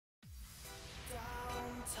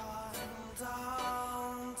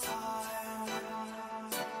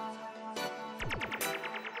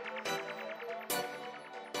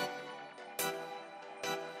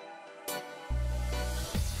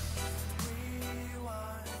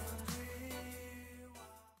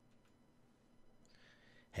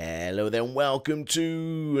Hello then, welcome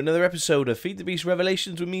to another episode of Feed the Beast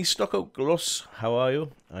Revelations with me, Stockoglaws. How are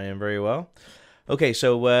you? I am very well. Okay,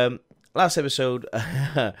 so last episode,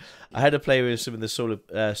 I had to play with some of the solar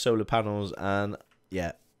panels, and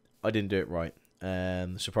yeah, I didn't do it right,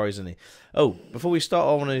 surprisingly. Oh, before we start,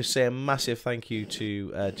 I want to say a massive thank you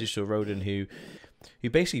to Digital Rodent, who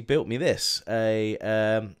basically built me this, a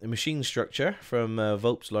machine structure from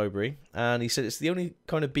Volp's library, and he said it's the only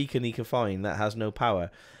kind of beacon he can find that has no power.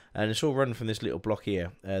 And it's all run from this little block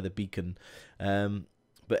here, the beacon.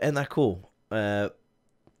 But isn't that cool? Look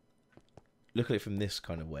at it from this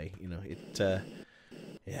kind of way, you know.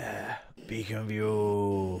 Yeah, beacon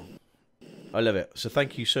view. I love it. So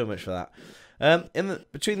thank you so much for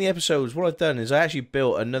that. Between the episodes, what I've done is I actually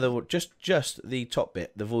built another one, just the top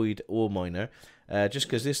bit, the void ore miner, just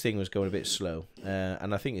because this thing was going a bit slow.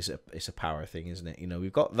 And I think it's a power thing, isn't it? You know,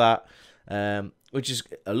 we've got that, which is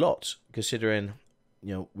a lot considering.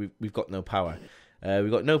 You know, we've got no power. We've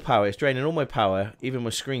got no power. It's draining all my power. Even my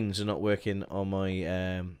screens are not working on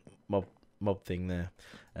my mob thing there.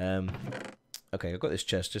 Okay, I've got this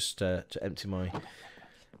chest just to empty my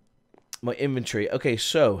inventory. Okay,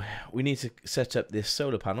 so we need to set up this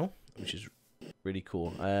solar panel, which is really cool.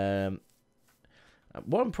 What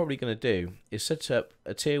I'm probably going to do is set up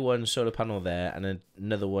a tier 1 solar panel there and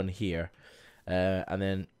another one here, and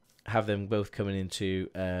then have them both coming into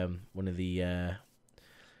one of the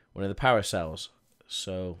power cells,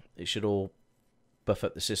 so it should all buff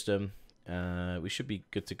up the system. We should be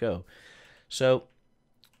good to go. So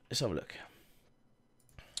let's have a look.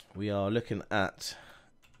 We are looking at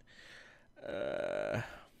I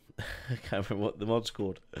can't remember what the mod's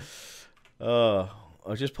called. Oh,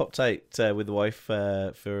 I just popped out with the wife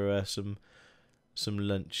for some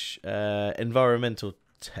lunch. Environmental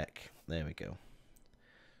tech. There we go.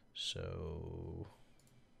 So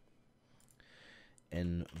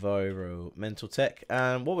environmental tech,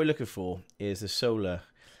 and what we're looking for is the solar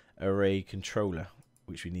array controller,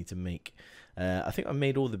 which we need to make. I think I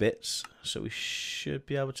made all the bits, so we should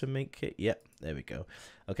be able to make it. Yep, there we go.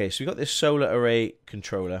 Okay, so we got this solar array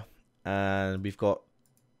controller, and we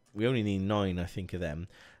only need 9, I think, of them,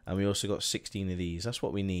 and we also got 16 of these. That's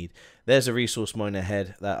what we need. There's a resource miner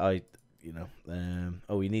head that oh,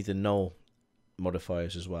 we need the null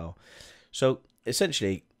modifiers as well. So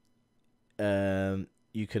essentially,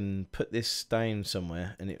 you can put this down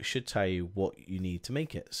somewhere and it should tell you what you need to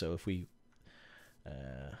make it. So if we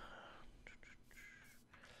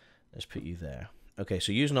let's put you there. Okay,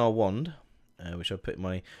 so using our wand, which I put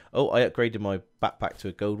I upgraded my backpack to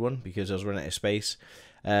a gold one because I was running out of space.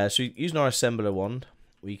 So using our assembler wand,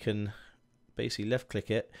 we can basically left click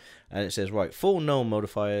it, and it says, right, full null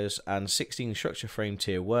modifiers and 16 structure frame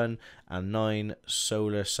tier 1 and 9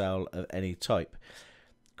 solar cell of any type.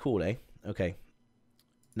 Cool, eh? Okay.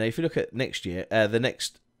 Now, if you look at next year, the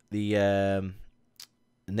next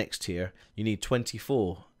tier, you need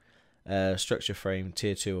 24 structure frame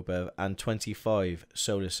tier 2 above and 25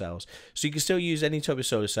 solar cells. So you can still use any type of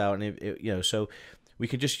solar cell, and so we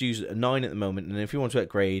could just use a 9 at the moment. And if we want to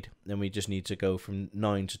upgrade, then we just need to go from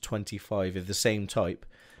 9 to 25 of the same type,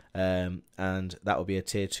 and that will be a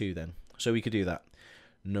tier 2 then. So we could do that,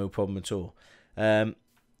 no problem at all. So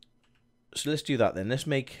let's do that then. Let's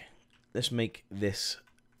make this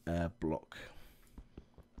block.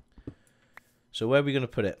 So where are we going to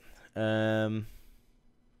put it? I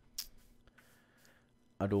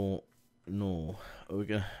don't know. We're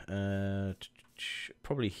gonna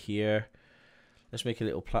probably here. Let's make a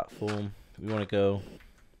little platform. We want to go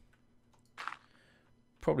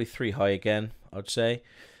probably 3 high again, I'd say.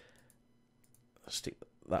 Stick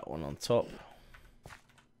that one on top.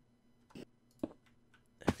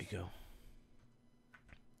 There we go.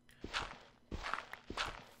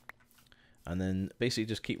 And then basically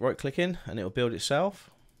just keep right clicking and it'll build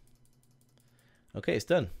itself. Okay, it's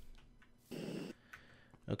done.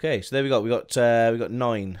 Okay, so there we got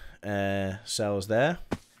 9 cells there.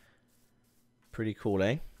 Pretty cool,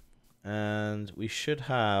 eh? And we should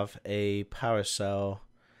have a power cell.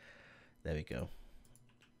 There we go.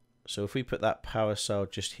 So if we put that power cell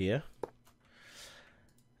just here,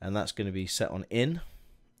 and that's going to be set on in,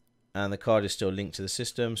 and the card is still linked to the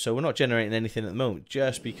system. So we're not generating anything at the moment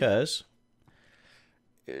just because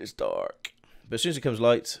it's dark. But as soon as it comes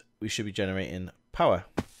light, we should be generating power.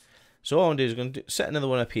 So all I'm going to do is set another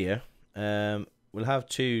one up here. We'll have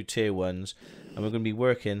 2 tier 1s, and we're going to be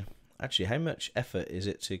working. Actually, how much effort is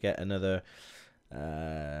it to get another?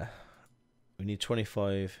 We need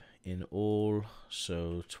 25 in all.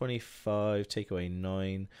 So 25, take away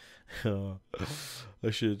 9. Oh,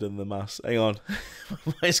 I should have done the maths. Hang on.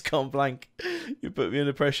 My mind's gone blank. You put me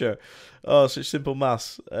under pressure. Oh, such simple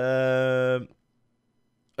maths.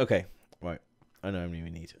 Okay, right. I know how many we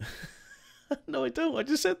need. No, I don't. I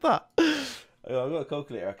just said that. I've got a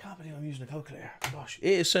calculator. I can't believe I'm using a calculator. Gosh.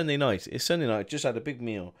 It is Sunday night. It's Sunday night. Just had a big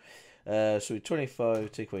meal. So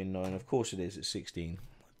 25, take away 9. Of course it is. It's 16.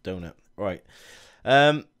 Donut. Right.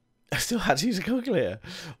 I still had to use a calculator.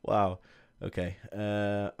 Wow. Okay.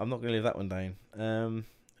 I'm not going to leave that one down.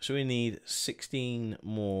 So we need 16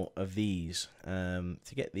 more of these.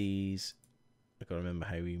 To get these, I've got to remember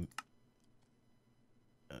how we...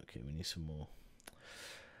 Okay, we need some more.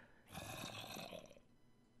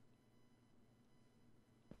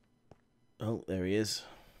 Oh, there he is.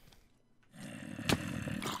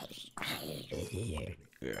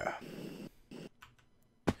 Yeah.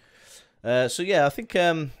 So yeah, I think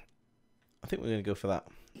we're gonna go for that.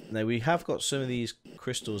 Now we have got some of these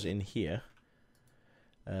crystals in here.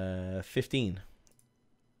 15,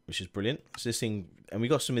 which is brilliant. So this thing, and we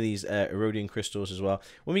got some of these Erodian crystals as well.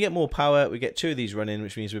 When we get more power, we get 2 of these running,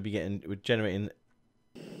 which means we're generating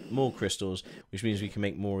more crystals, which means we can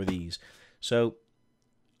make more of these. So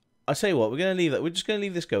I'll tell you what, we're gonna leave that. We're just gonna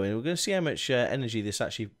leave this going. We're gonna see how much energy this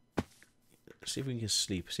actually. See if we can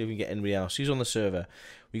sleep. See if we can get anybody else. Who's on the server?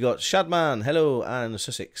 We got Shadman, hello, and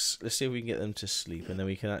Sussex. Let's see if we can get them to sleep, and then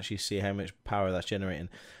we can actually see how much power that's generating,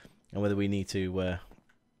 and whether we need to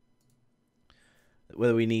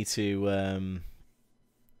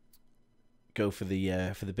go for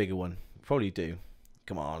the bigger one. Probably do.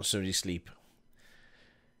 Come on, somebody sleep.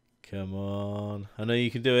 Come on. I know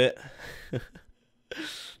you can do it.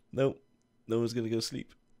 Nope. No one's gonna go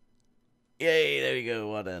sleep. Yay, there we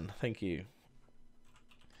go. Well done. Thank you.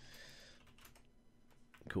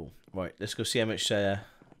 Cool. Right, let's go see how much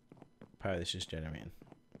power this is generating.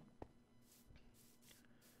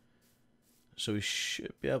 So we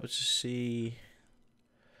should be able to see...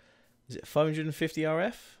 Is it 550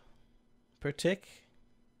 RF per tick?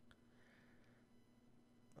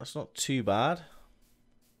 That's not too bad.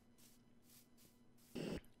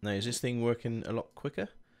 Now, is this thing working a lot quicker?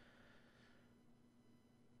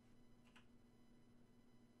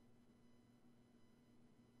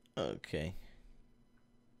 Okay.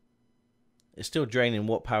 It's still draining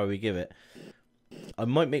what power we give it. I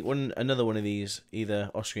might make another one of these,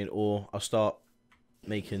 either off screen, or I'll start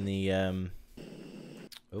making the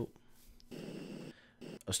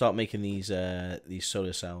I'll start making these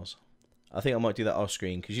solar cells. I think I might do that off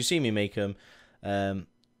screen because you see me make them.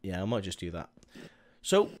 Yeah, I might just do that.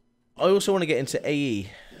 So I also want to get into AE,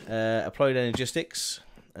 Applied Energistics.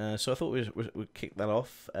 So I thought we'd kick that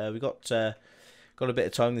off. We got a bit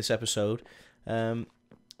of time this episode.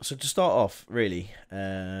 So to start off, really,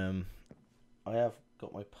 I have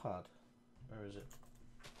got my pad. Where is it?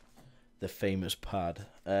 The famous pad.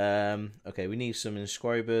 Okay, we need some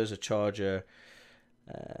inscribers, a charger.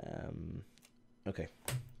 Okay,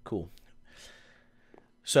 cool.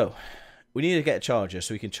 So we need to get a charger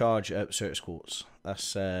so we can charge up Certus quartz.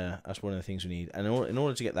 That's one of the things we need. And in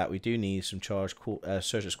order to get that, we do need some charged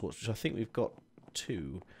Certus quartz, which I think we've got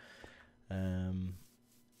 2.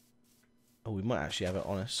 Oh, we might actually have it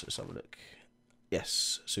on us. Let's have a look.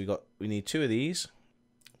 Yes, so we need 2 of these.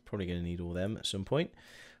 Probably going to need all them at some point.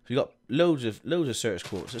 So we got loads of Certus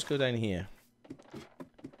quartz. Let's go down here.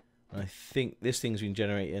 I think this thing's been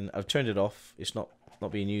generating. I've turned it off. It's not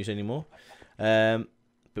being used anymore.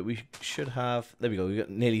 But we should have. There we go. We got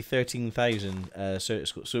nearly 13,000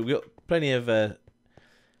 Certus quartz. So we got plenty of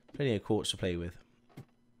quartz to play with.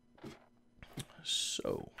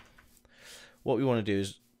 So what we want to do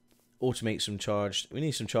is automate some charged. We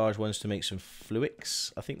need some charged ones to make some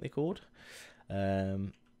fluics, I think they're called. Now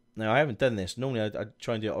I haven't done this. Normally I'd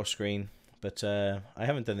try and do it off screen, but I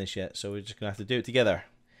haven't done this yet, so we're just gonna have to do it together.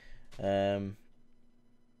 So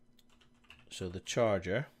the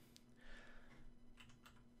charger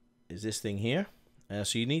is this thing here.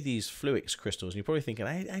 So you need these fluics crystals, and you're probably thinking,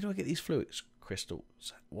 how do I get these fluics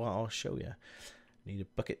crystals? Well, I'll show you. You need a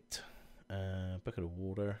bucket of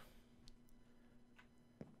water.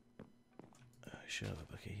 Should have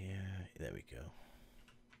a bucket here. There we go.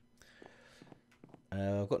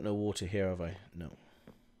 I've got no water here, have I? No.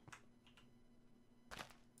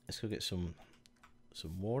 Let's go get some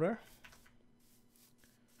water.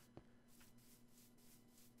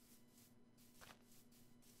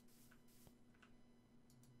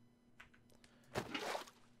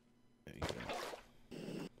 There we go.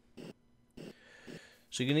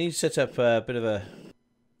 So you need to set up a bit of a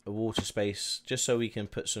water space just so we can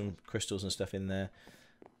put some crystals and stuff in there.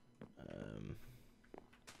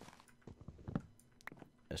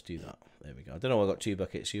 let's do that. There we go. I don't know why I got 2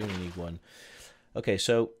 buckets. You only need 1. Okay,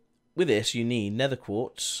 so with this, you need nether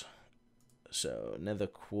quartz. So nether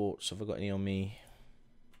quartz. Have I got any on me?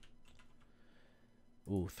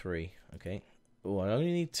 Ooh, 3. Okay. Ooh, I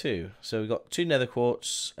only need 2. So we've got 2 nether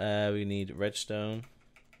quartz. We need redstone.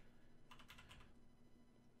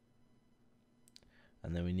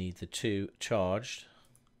 And then we need the 2 charged.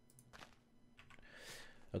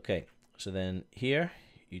 Okay, so then here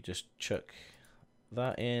you just chuck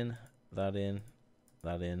that in, that in,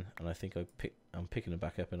 that in, and I think I'm picking it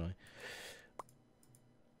back up, and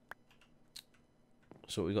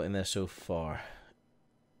so what we got in there so far,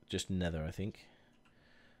 just nether, I think.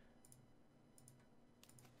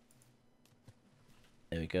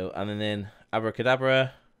 There we go, and then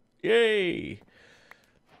abracadabra, yay!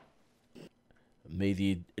 May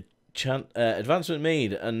the advancement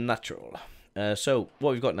made unnatural. So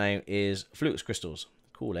what we've got now is flux crystals.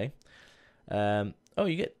 Cool, eh? Oh,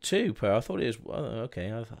 you get 2 per. I thought it was. Oh, okay,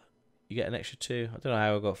 you get an extra 2. I don't know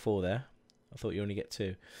how I got 4 there. I thought you only get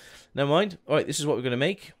 2. Never mind. All right, this is what we're going to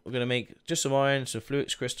make. We're going to make just some iron, some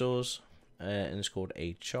flux crystals, and it's called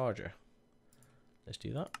a charger. Let's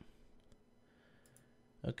do that.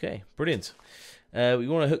 Okay, brilliant. We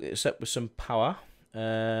want to hook this up with some power.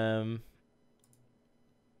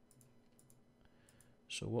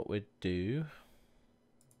 So what we'd do,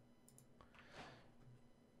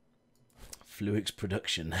 Fluix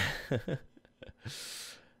production.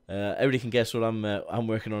 Everybody can guess what I'm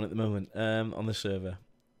working on at the moment on the server.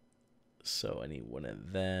 So I need 1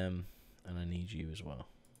 of them, and I need you as well.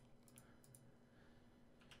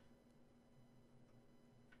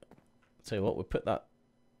 Tell you what, we'll put that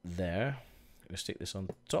there. We'll stick this on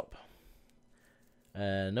top.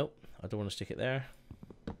 Nope, I don't want to stick it there.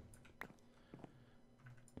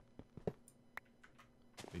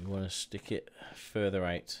 We want to stick it further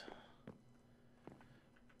out.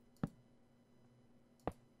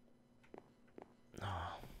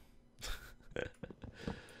 Oh.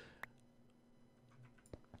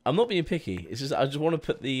 I'm not being picky. It's just I just want to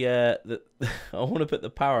put the I want to put the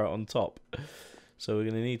power on top. So we're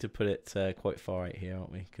going to need to put it quite far out here,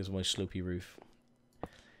 aren't we? Because of my slopey roof.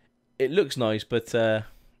 It looks nice, but it's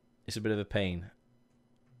a bit of a pain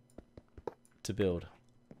to build.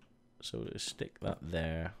 So we'll stick that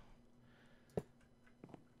there.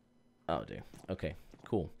 Oh dear. Okay,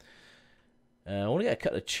 cool. I want to get a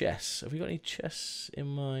couple of chests. Have we got any chests in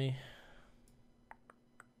my...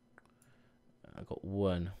 I got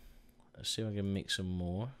 1. Let's see if I can make some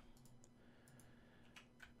more.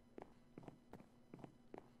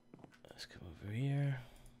 Let's come over here.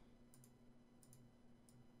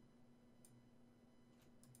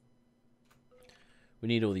 We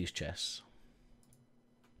need all these chests.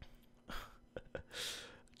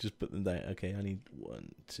 Just put them down. Okay, I need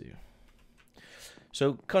 1, 2.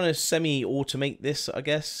 So kind of semi-automate this, I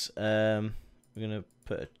guess. We're gonna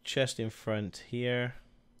put a chest in front here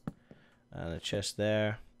and a chest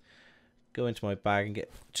there. Go into my bag and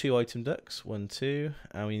get 2 item ducts. 1, 2,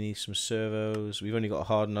 and we need some servos. We've only got a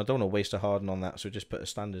harden. I don't want to waste a harden on that, so just put a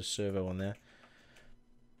standard servo on there.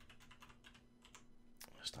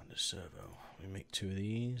 Standard servo. We make 2 of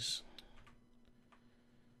these.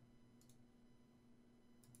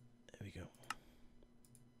 There we go.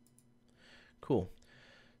 Cool.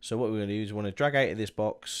 So what we're going to do is we want to drag out of this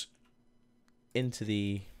box into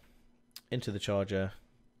the charger.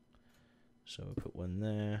 So we'll put 1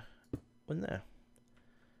 there, 1 there.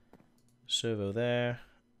 Servo there,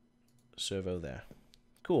 servo there.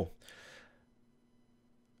 Cool.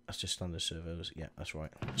 That's just standard servos. Yeah, that's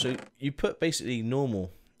right. So you put basically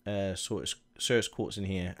normal sort of Certus quartz in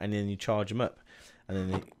here, and then you charge them up, and then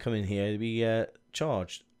they come in here to be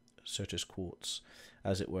charged Certus quartz,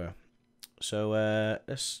 as it were. So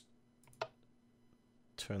let's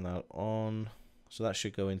turn that on. So that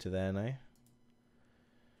should go into there now.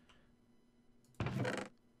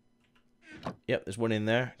 Yep, there's 1 in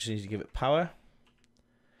there. Just need to give it power.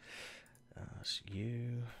 That's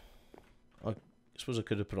you. I suppose I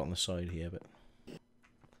could have put it on the side here, but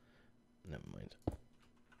never mind.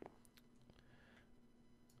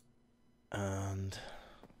 And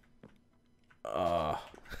we're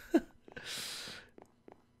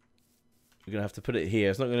gonna have to put it here.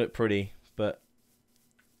 It's not gonna look pretty, but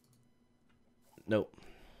nope.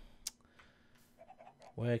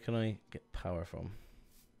 Where can I get power from?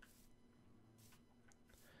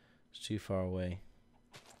 It's too far away.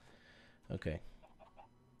 Okay.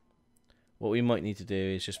 What we might need to do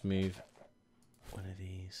is just move 1 of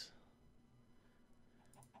these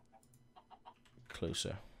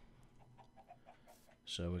closer.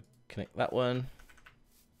 So we connect that one.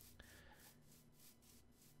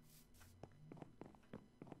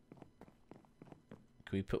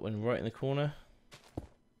 Can we put one right in the corner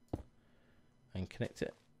and connect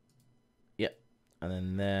it? Yep. And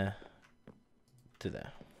then there to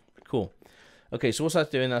there. Cool. Okay, so what's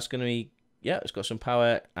that doing? That's going to be, yeah, it's got some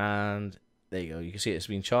power, and there you go. You can see it's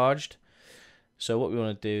been charged. So what we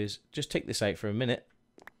want to do is just take this out for a minute,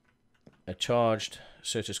 a charged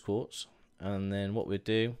Certus quartz, and then what we'll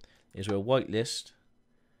do is we'll whitelist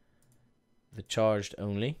the charged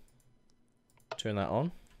only, turn that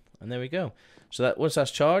on, and there we go. So that once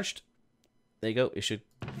that's charged, there you go, it should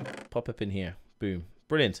pop up in here. Boom.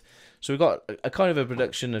 Brilliant. So we've got a kind of a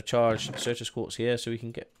production of charged Certus quartz here, so we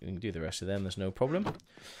can do the rest of them, there's no problem.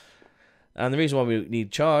 And the reason why we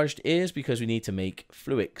need charged is because we need to make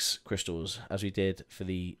Fluix crystals, as we did for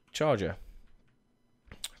the charger.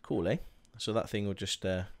 Cool, eh? So that thing will just,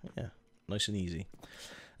 yeah, nice and easy.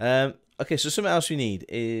 Okay, so something else we need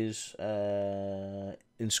is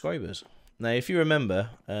inscribers. Now, if you remember,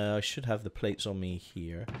 I should have the plates on me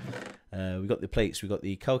here. We got the plates, we got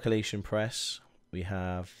the calculation press, we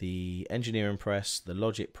have the engineering press, the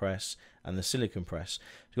logic press, and the silicon press. So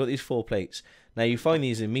we've got these 4 plates. Now, you find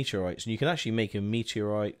these in meteorites, and you can actually make a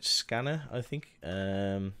meteorite scanner, I think.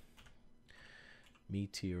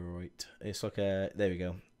 Meteorite. It's like a, there we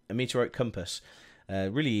go, a meteorite compass.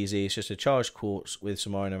 Really easy. It's just a charged quartz with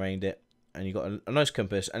some iron around it, and you've got a nice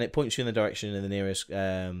compass, and it points you in the direction of the nearest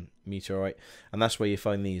meteorite, and that's where you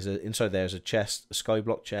find these. Inside there is a chest, a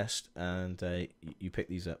skyblock chest, and you pick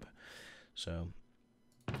these up. So,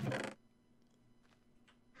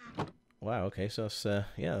 wow, okay, so that's,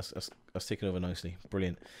 yeah, that's taken over nicely.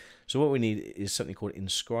 Brilliant. So what we need is something called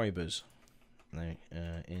inscribers. Now,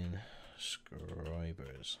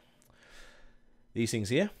 inscribers. These things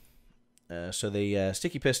here. So the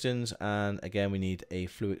sticky pistons, and again we need a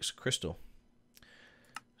Fluix crystal.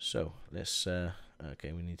 So let's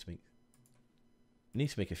okay, we need to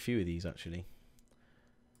make a few of these actually.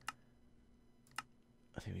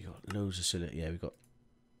 I think we got loads of silicon. Yeah, we got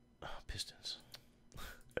pistons.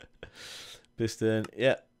 Piston,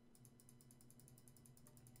 yeah.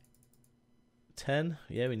 10.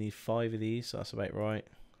 Yeah, we need 5 of these, so that's about right.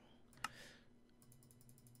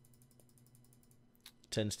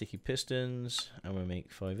 10 sticky pistons, and we'll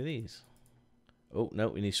make 5 of these. Oh, no,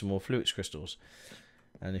 we need some more Fluix crystals.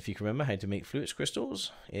 And if you can remember how to make Fluix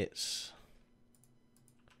crystals, it's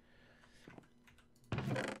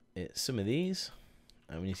some of these,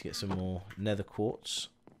 and we need to get some more nether quartz.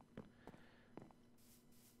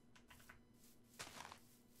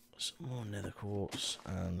 Some more nether quartz,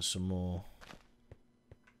 and some more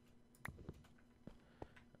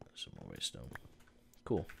redstone.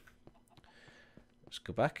 Cool. Let's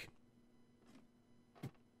go back.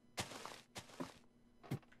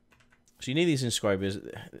 So you need these inscribers.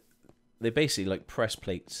 They're basically like press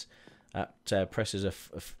plates that presses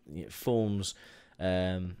forms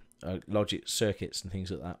logic circuits and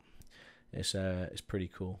things like that. It's pretty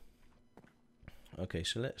cool. Okay,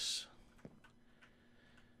 so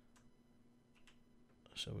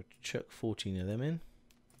we'll chuck 14 of them in.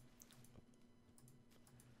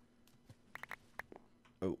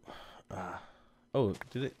 Oh,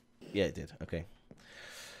 did it? Yeah, it did. Okay.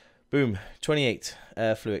 Boom. 28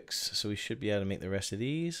 Fluix. So we should be able to make the rest of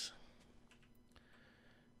these.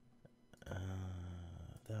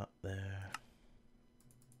 That there.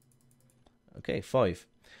 Okay, 5.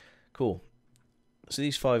 Cool. So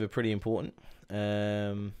these 5 are pretty important.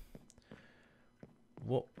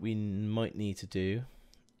 What we might need to do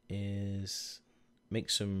is make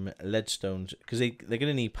some leadstones, because they're going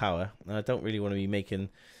to need power, and I don't really want to be making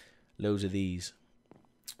loads of these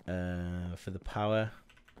for the power.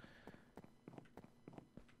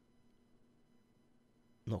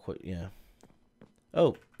 Not quite, yeah.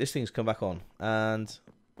 Oh, this thing's come back on, and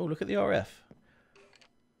oh, look at the RF.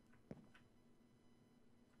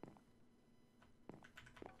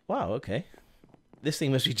 Wow, okay. This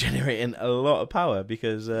thing must be generating a lot of power,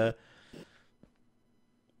 because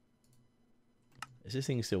is this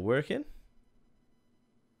thing still working?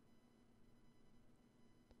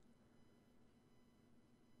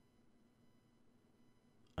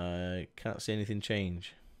 I can't see anything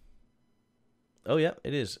change. Oh yeah,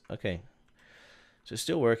 it is. Okay. So it's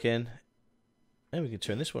still working. And we can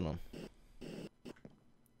turn this one on.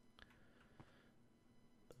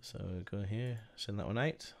 So go here, send that one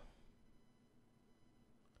out.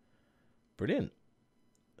 Brilliant.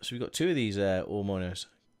 So we've got 2 of these ore miners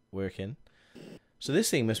working. So this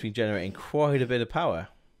thing must be generating quite a bit of power.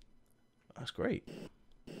 That's great.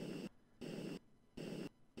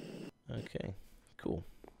 Okay, cool.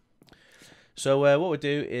 So what we'll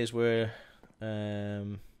do is we're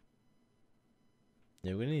going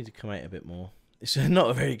to need to come out a bit more. it's not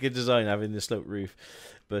a very good design having the sloped roof,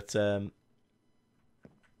 but let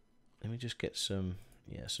me just get some.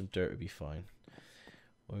 Yeah, some dirt would be fine.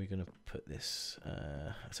 Where are we gonna put this?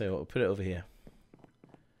 I'll tell you what, we'll put it over here.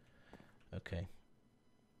 Okay.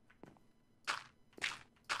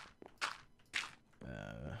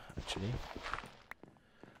 Actually,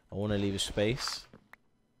 I want to leave a space.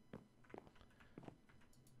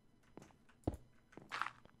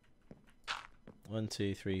 One,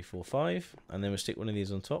 two, three, four, five, and then we'll stick one of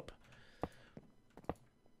these on top.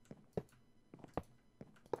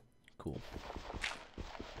 Cool.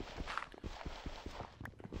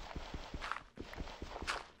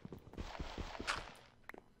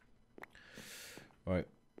 Right.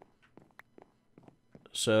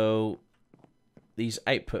 So these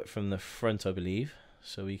output from the front, I believe,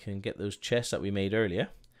 so we can get those chests that we made earlier.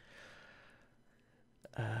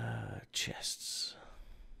 Chests.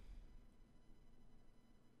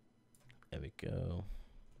 There we go.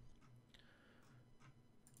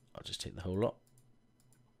 I'll just take the whole lot.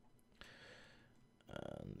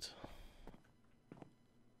 And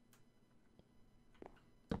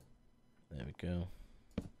there we go.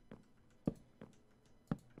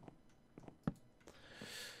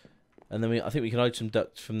 And then I think we can hide some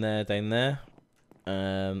ducts from there down there.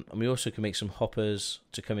 And we also can make some hoppers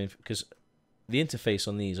to come in, because the interface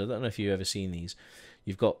on these, I don't know if you've ever seen these.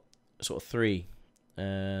 You've got sort of three.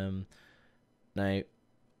 Now,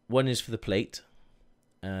 one is for the plate,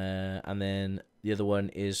 and then the other one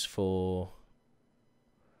is for,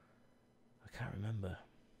 I can't remember.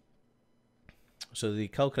 So the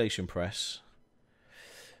calculation press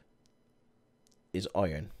is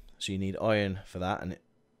iron. So you need iron for that, and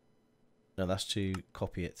no, that's to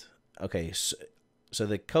copy it. Okay, so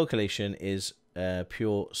the calculation is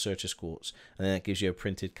pure Certus quartz, and then that gives you a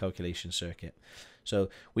printed calculation circuit. So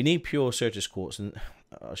we need pure Certus quartz, and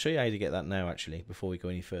I'll show you how to get that now, actually, before we go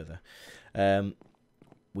any further.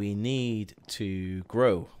 We need to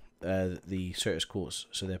grow the Certus quartz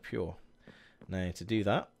so they're pure. Now, to do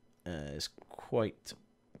that, it's quite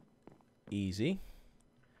easy.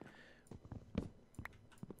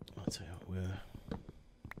 I'll tell you what, we'll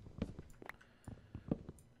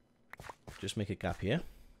just make a gap here.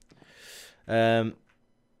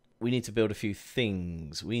 We need to build a few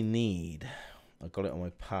things. We need, I've got it on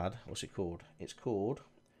my pad. What's it called? It's called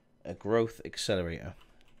a growth accelerator.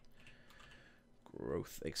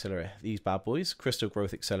 Growth accelerator. These bad boys, crystal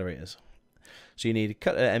growth accelerators. So you need a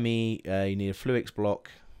cutler ME, you need a Fluix block.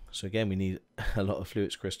 So again, we need a lot of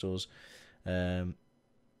Fluix crystals. Oh,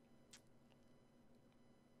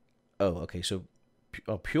 okay. So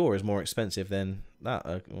pure is more expensive than that.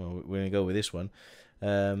 Well, we're gonna go with this one.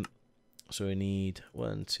 So we need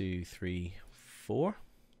 1, 2, 3, 4.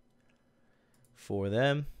 4 of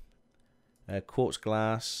them. Quartz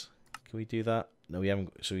glass. Can we do that? No, we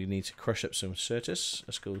haven't. So we need to crush up some Certus.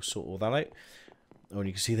 Let's go sort all that out. Oh, and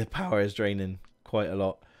you can see the power is draining quite a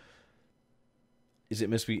lot. It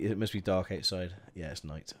must be dark outside. Yeah, it's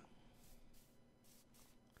night.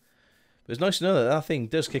 But it's nice to know that that thing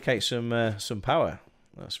does kick out some power.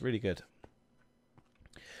 That's really good.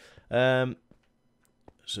 So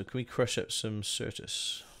can we crush up some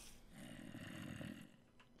Certus?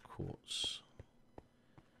 Quartz.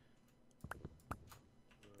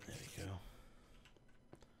 There we go.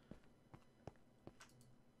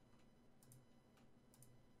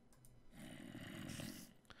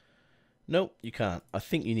 Nope, you can't. I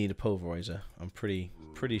think you need a pulverizer. I'm pretty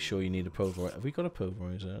sure you need a pulverizer. Have we got a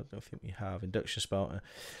pulverizer? I don't think we have. Induction spouter.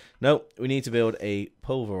 Nope, we need to build a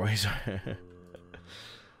pulverizer.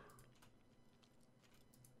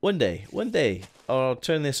 One day, I'll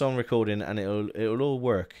turn this on recording and it'll all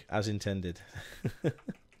work as intended. That's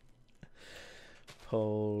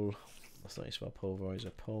not how you spell pulverizer.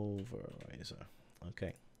 Pulverizer.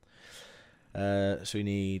 Okay. So we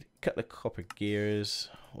need a couple of copper gears.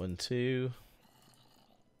 1, 2.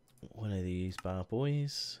 One of these bad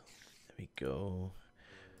boys. There we go.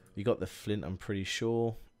 We got the flint, I'm pretty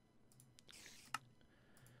sure.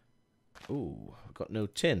 Ooh, I've got no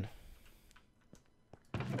tin.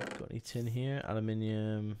 Got any tin here?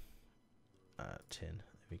 Aluminium. Tin.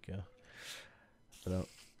 There we go. Hello.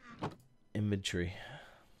 Inventory.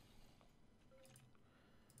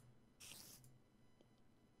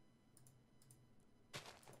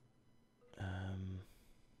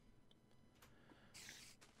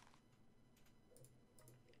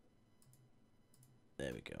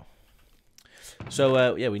 There we go.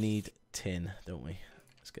 So yeah, we need tin, don't we?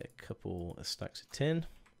 Let's get a couple of stacks of tin.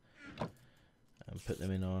 And put them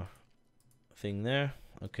in our thing there.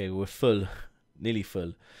 Okay, we're full, nearly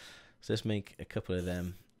full. So let's make a couple of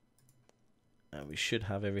them, and we should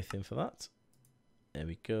have everything for that. There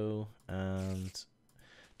we go. And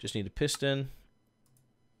just need a piston.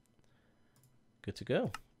 Good to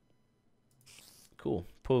go. Cool.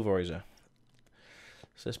 Pulverizer.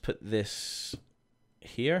 So let's put this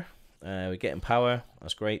here. We're getting power.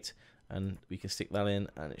 That's great. And we can stick that in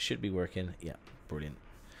and it should be working. Yeah, brilliant.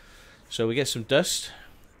 So we get some dust.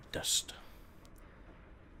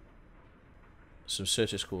 Some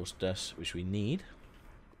surface course dust, which we need.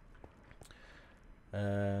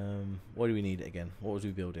 What do we need again? What was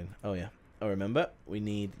we building? Oh yeah, I remember. We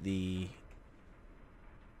need the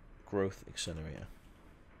growth accelerator.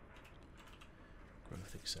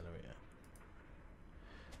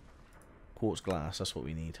 Quartz glass, that's what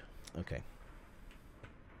we need. Okay.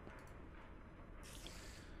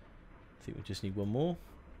 I think we just need one more.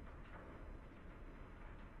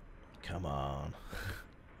 Come on.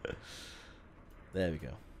 There we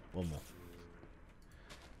go. One more.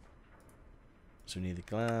 So we need the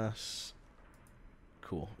glass.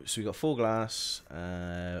 Cool. So we got 4 glass.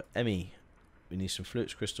 ME. We need some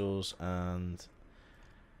flux crystals and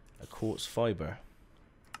a quartz fiber.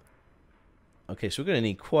 Okay, so we're going to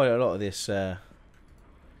need quite a lot of this. Can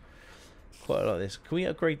we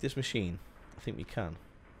upgrade this machine? I think we can.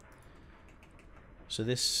 So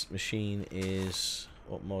this machine is,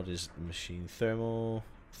 what mod is the machine? Thermal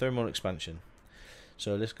expansion.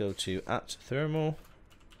 So let's go to @thermal.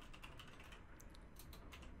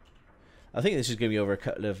 I think this is going to be over a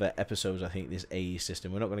couple of episodes. I think this AE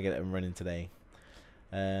system. We're not going to get it running today.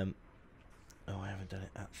 Oh, I haven't done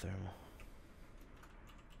it @thermal.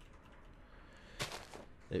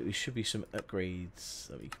 There should be some upgrades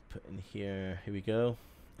that we can put in here. Here we go.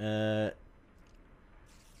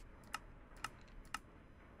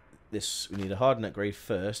 This, we need a harden upgrade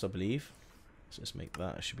first, I believe. So let's make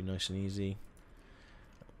that. It should be nice and easy.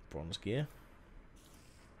 Bronze gear.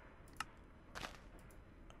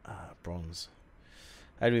 Bronze.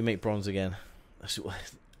 How do we make bronze again? I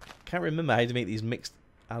can't remember how to make these mixed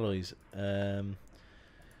alloys.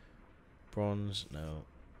 Bronze, no.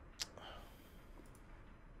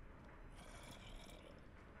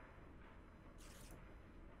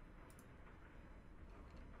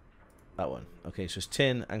 That one. Okay, so it's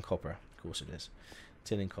tin and copper. Of course it is.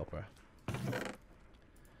 Tin and copper.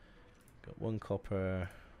 Got 1 copper.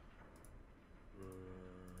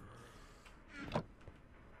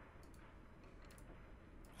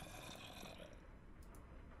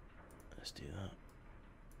 Let's do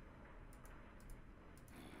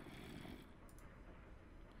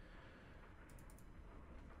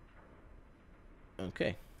that.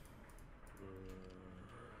 Okay.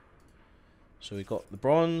 So we got the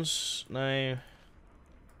bronze now.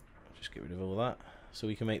 Just get rid of all that. So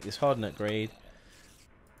we can make this harden upgrade.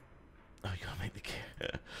 Oh, we gotta make the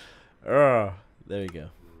gear. Oh, there we go.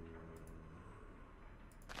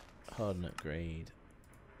 Harden upgrade.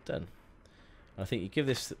 Done. I think you give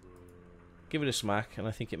it a smack, and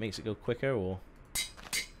I think it makes it go quicker. Or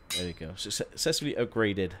there we go. Successfully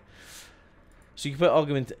upgraded. So you can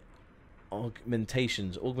put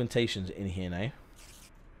augmentations in here now.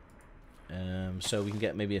 So we can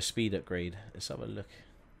get maybe a speed upgrade. Let's have a look.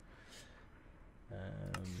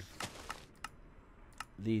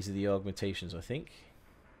 These are the augmentations, I think.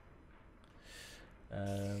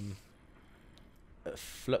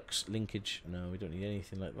 Flux linkage. No, we don't need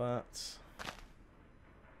anything like that.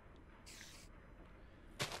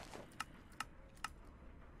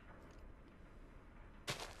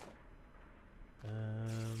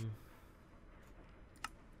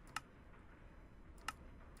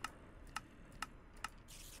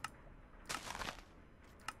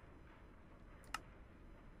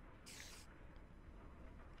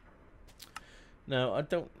 No, I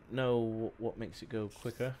don't know what makes it go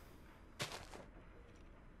quicker.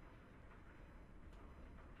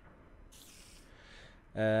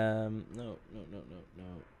 No.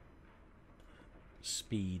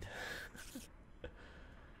 Speed.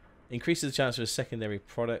 Increases the chance of a secondary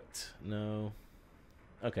product. No.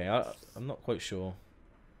 Okay, I'm not quite sure.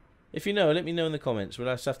 If you know, let me know in the comments.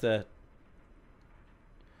 We'll just have to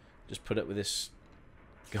just put up with this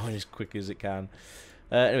going as quick as it can.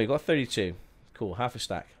 Anyway, got 32. Cool, half a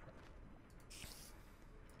stack.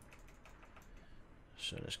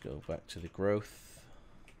 So let's go back to the growth.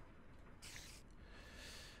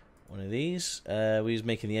 One of these. We was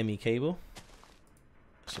making the ME cable.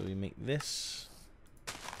 So we make this.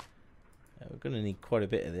 We're going to need quite a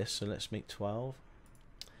bit of this, so let's make 12.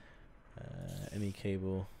 ME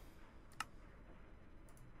cable.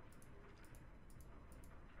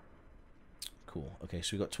 Cool. Okay,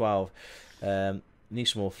 so we got 12. Need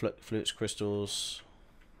some more flux crystals.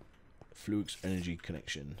 Flux energy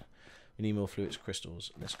connection. We need more flux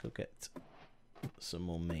crystals. Let's go get some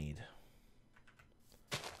more made.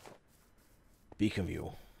 Beacon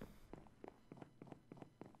view.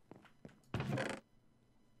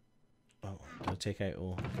 Oh, did I take out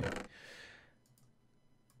all? Okay.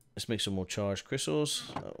 Let's make some more charged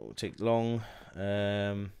crystals. That will take long.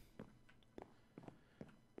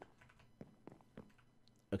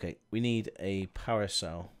 Okay, we need a power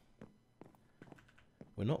cell.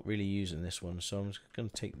 We're not really using this one, so I'm just going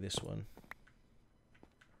to take this one.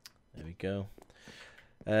 There we go.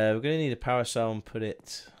 We're going to need a power cell and put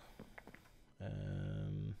it... we're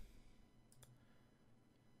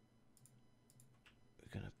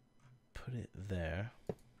going to put it there.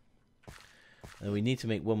 And we need to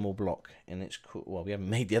make one more block, and it's cool. Well, we haven't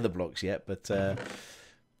made the other blocks yet, but there's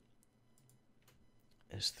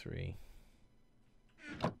 3.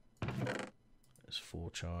 There's 4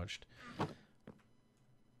 charged.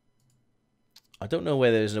 I don't know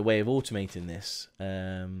whether there's a way of automating this.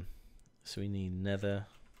 So we need nether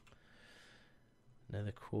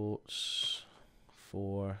quartz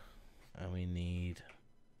 4, and we need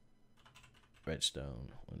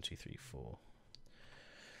redstone 1, 2, 3, 4.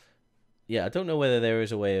 Yeah, I don't know whether there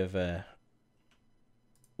is a way of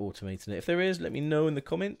automating it. If there is, let me know in the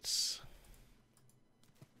comments.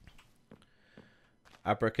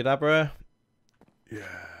 Abracadabra. Yeah.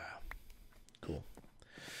 Cool.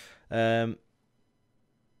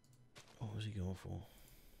 What was he going for?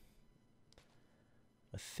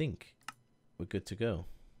 I think we're good to go.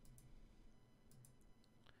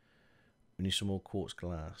 We need some more quartz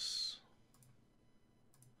glass.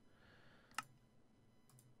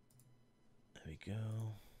 There we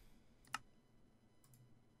go.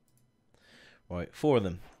 Right, 4 of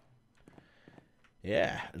them.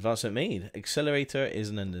 Yeah, advancement made. Accelerator is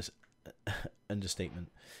an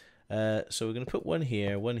understatement. So we're going to put 1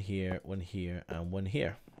 here, 1 here, 1 here, and 1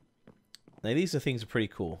 here. Now these are things that are pretty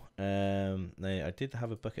cool. Now I did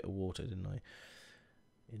have a bucket of water, didn't I?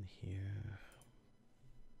 In here.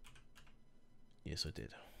 Yes, I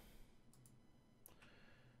did.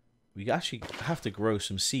 We actually have to grow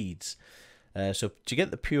some seeds. So to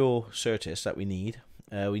get the pure Certis that we need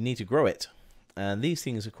to grow it. And these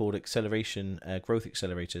things are called acceleration, growth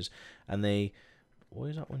accelerators. And they, why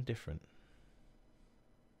is that one different?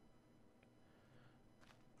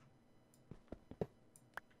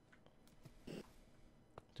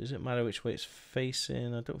 Does it matter which way it's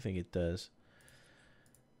facing? I don't think it does.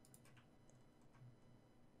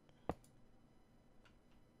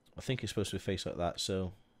 I think it's supposed to face like that,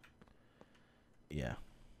 so yeah.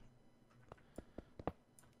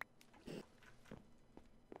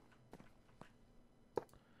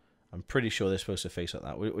 I'm pretty sure they're supposed to face like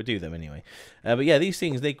that. We'll do them anyway. But yeah, these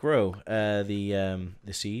things, they grow the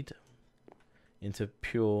seed into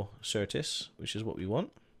pure Certis, which is what we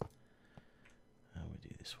want. And we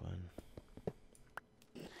do this one.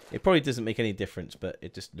 It probably doesn't make any difference, but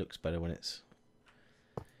it just looks better when it's...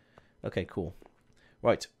 Okay, cool.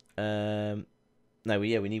 Right. Now,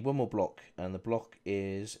 yeah, we need one more block, and the block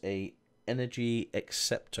is a energy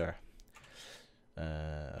acceptor.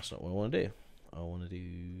 That's not what I want to do. I want to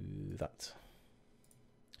do that.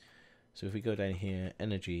 So if we go down here,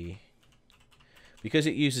 energy, because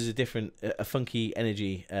it uses a funky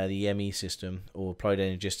energy, the ME system or applied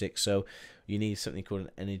energistics. So you need something called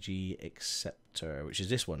an energy acceptor, which is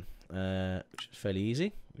this one, which is fairly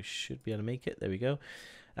easy. We should be able to make it. There we go.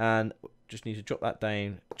 And just need to drop that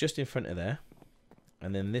down just in front of there,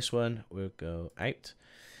 and then this one will go out.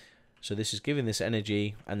 So this is giving this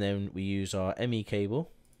energy, and then we use our ME cable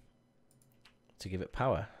to give it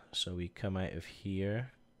power. So we come out of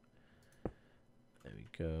here. There we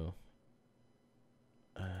go.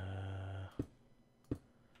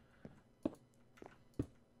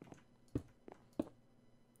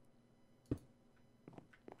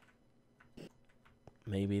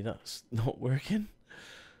 Maybe that's not working.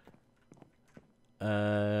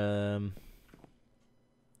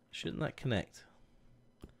 Shouldn't that connect?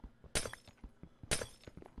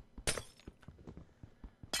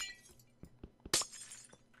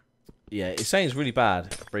 Yeah, it sounds really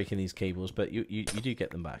bad breaking these cables, but you do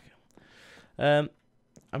get them back. I'm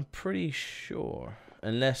pretty sure,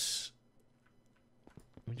 unless...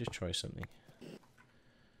 Let me just try something.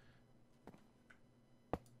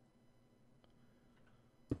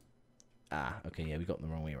 Ah, okay, yeah, we got them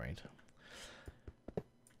the wrong way around.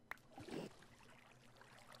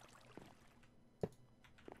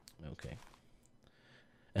 Okay.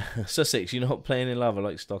 Sussex, you're not playing in lava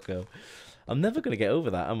like Stocko. I'm never going to get over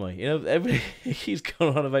that, am I? You know, everybody keeps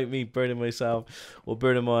going on about me burning myself or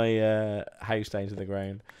burning my house down to the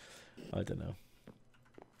ground. I don't know.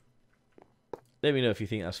 Let me know if you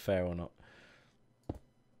think that's fair or not.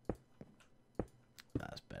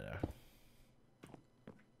 That's better.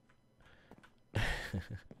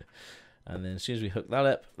 And then as soon as we hook that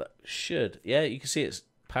up, that should, yeah, you can see it's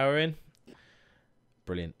powering.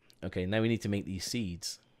 Brilliant. Okay, now we need to make these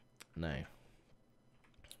seeds. Now,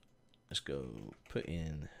 let's go put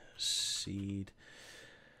in seed.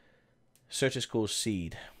 Certus core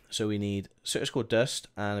seed. So we need Certus core dust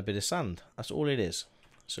and a bit of sand. That's all it is.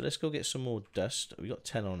 So let's go get some more dust. We got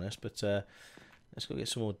 10 on us, but let's go get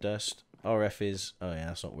some more dust. RF is, oh yeah,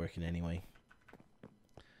 that's not working anyway.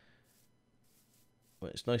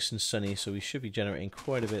 Well, it's nice and sunny, so we should be generating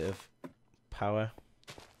quite a bit of power.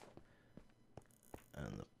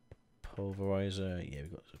 And the pulverizer, yeah,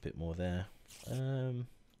 we've got a bit more there. Yeah,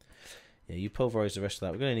 you pulverize the rest of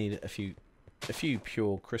that. We're going to need a few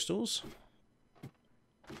pure crystals.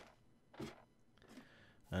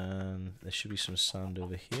 And there should be some sand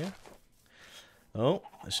over here. Oh,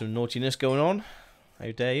 there's some naughtiness going on.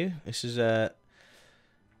 How dare you? This is a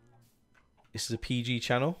PG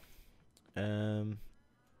channel. Let's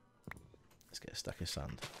get a stack of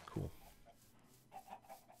sand. Cool.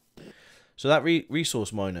 So that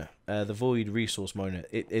resource miner, the void resource miner,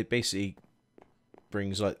 it basically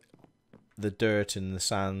brings like the dirt and the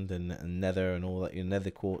sand and nether and all that, you know, nether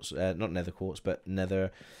quartz, not nether quartz, but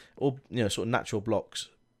nether, or you know, sort of natural blocks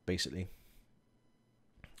basically.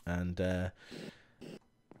 And how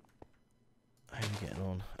are we getting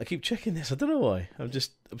on? I keep checking this. I don't know why. I'm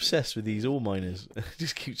just obsessed with these ore miners. I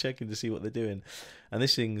just keep checking to see what they're doing. And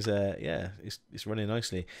this thing's, yeah, it's running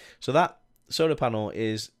nicely. So that solar panel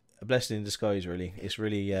is a blessing in disguise, really. It's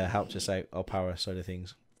really helped us out, our power side of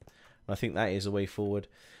things. And I think that is the way forward.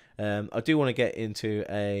 I do want to get into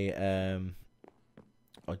a,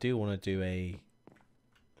 I do want to do a,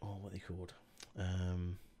 oh, what are they called?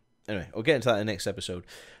 Anyway, I'll get into that in the next episode.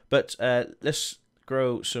 But let's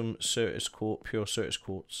grow some Certus quartz, pure Certus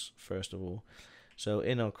quartz first of all. So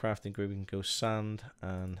in our crafting group we can go sand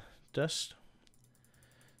and dust.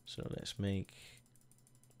 So let's make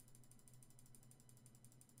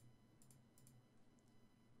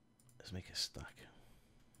a stack.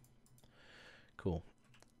 Cool.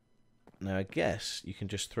 Now I guess you can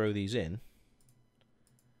just throw these in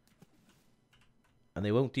and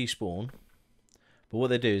they won't despawn, but what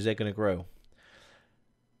they do is they're going to grow,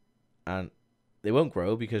 and they won't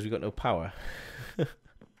grow because we've got no power.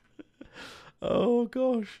 Oh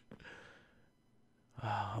gosh.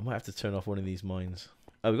 Oh, I might have to turn off one of these mines.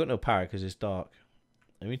 Oh, we've got no power because it's dark.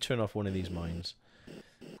 Let me turn off one of these mines.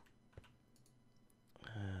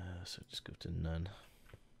 So just go to none.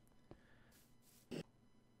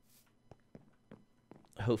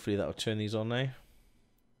 Hopefully that'll turn these on now.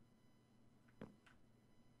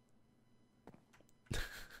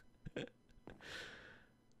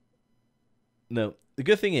 No, the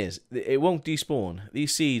good thing is it won't despawn.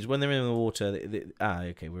 These seeds, when they're in the water,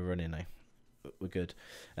 okay, we're running now. We're good.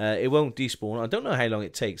 It won't despawn. I don't know how long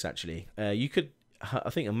it takes actually. You could, I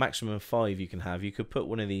think a maximum of 5 you can have. You could put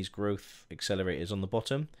one of these growth accelerators on the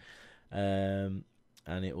bottom, and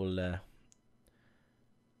it will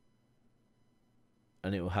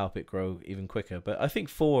help it grow even quicker. But I think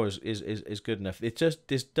 4 is good enough.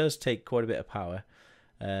 This does take quite a bit of power,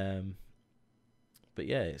 but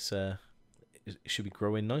yeah, it should be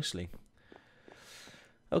growing nicely.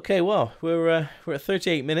 Okay, well, we're at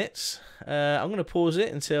 38 minutes. I'm going to pause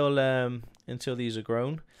it until these are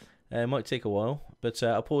grown. It might take a while, but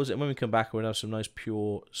I'll pause it, and when we come back we'll have some nice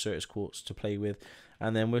pure Certus quartz to play with,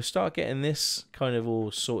 and then we'll start getting this kind of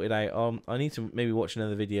all sorted out. I need to maybe watch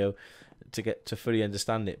another video to get to fully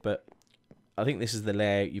understand it, but I think this is the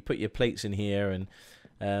layout. You put your plates in here, and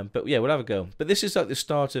but yeah, we'll have a go. But this is like the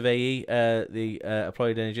start of AE, the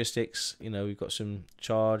applied energistics. You know, we've got some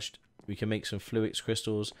charged. We can make some fluix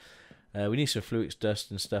crystals. We need some fluix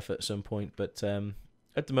dust and stuff at some point, but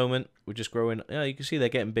at the moment we're just growing. Yeah, you can see they're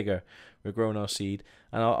getting bigger. We're growing our seed,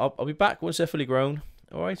 and I'll be back once they're fully grown.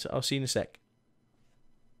 All right, I'll see you in a sec.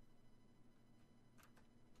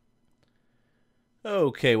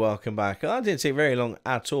 Okay, welcome back. That didn't take very long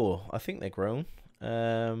at all. I think they're grown.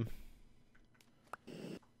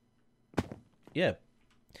 Yeah,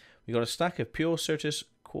 we got a stack of pure Certus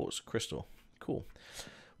quartz crystal. Cool.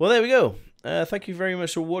 Well, there we go. Thank you very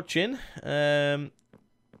much for watching.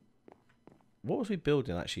 What was we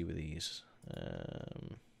building actually with these?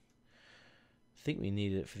 I think we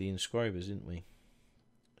needed it for the inscribers, didn't we?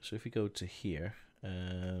 So if we go to here,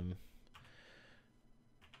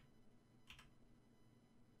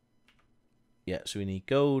 yeah. So we need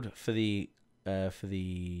gold for the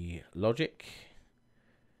logic,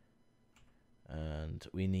 and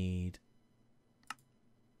we need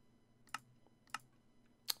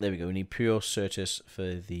there we go. We need pure Certus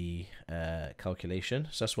for the calculation.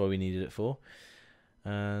 So that's why we needed it for.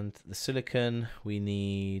 And the silicon, we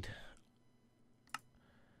need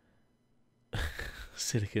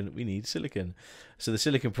silicon. We need silicon. So the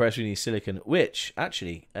silicon press, we need silicon. Which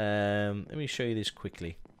actually, let me show you this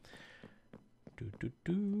quickly.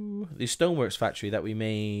 The Stoneworks factory that we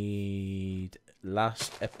made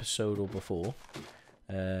last episode or before,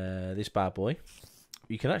 this bad boy,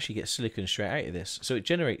 you can actually get silicon straight out of this. So it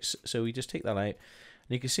generates. So we just take that out, and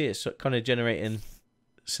you can see it's kind of generating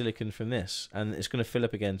silicon from this, and it's going to fill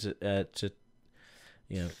up again to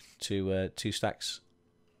 2 stacks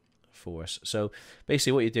for us. So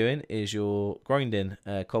basically, what you're doing is you're grinding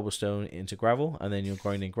cobblestone into gravel, and then you're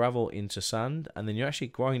grinding gravel into sand, and then you're actually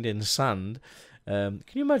grinding sand. Can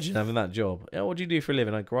you imagine having that job? What do you do for a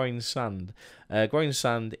living? I grind sand. Grind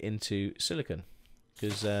sand into silicon,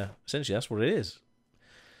 because essentially that's what it is.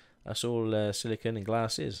 That's all silicon and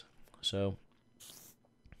glass is. So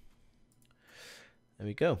there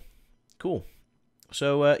we go. Cool.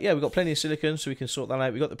 So yeah, we've got plenty of silicon, so we can sort that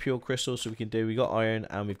out. We've got the pure crystal, so we can do. We've got iron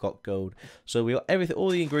and we've got gold. So we got everything, all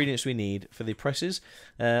the ingredients we need for the presses.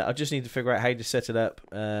 I just need to figure out how to set it up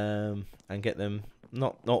and get them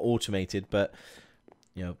not automated, but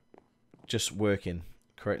just working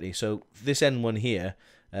correctly. So this end one here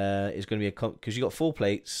is going to be a, because you got 4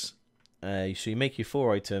 plates. So you make your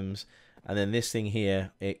 4 items, and then this thing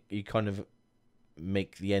here, you kind of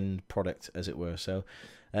make the end product, as it were. So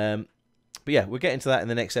but yeah, we'll get into that in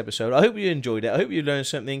the next episode. I hope you enjoyed it. I hope you learned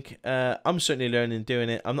something. I'm certainly learning doing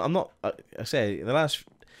it. I'm not, I say,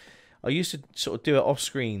 I used to sort of do it off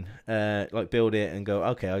screen, like build it and go,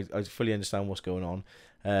 okay, I fully understand what's going on.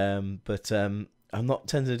 But I'm not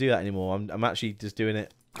tending to do that anymore. I'm actually just doing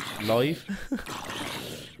it live,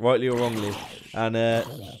 rightly or wrongly. And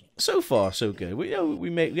so far, so good. We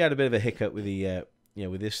had a bit of a hiccup with the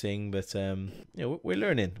with this thing, but we're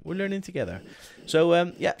learning together.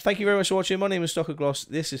 So yeah, thank you very much for watching. My name is Stockoglaws.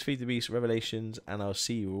 This is Feed the Beast Revelations, and I'll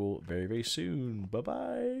see you all very, very soon. Bye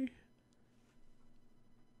bye.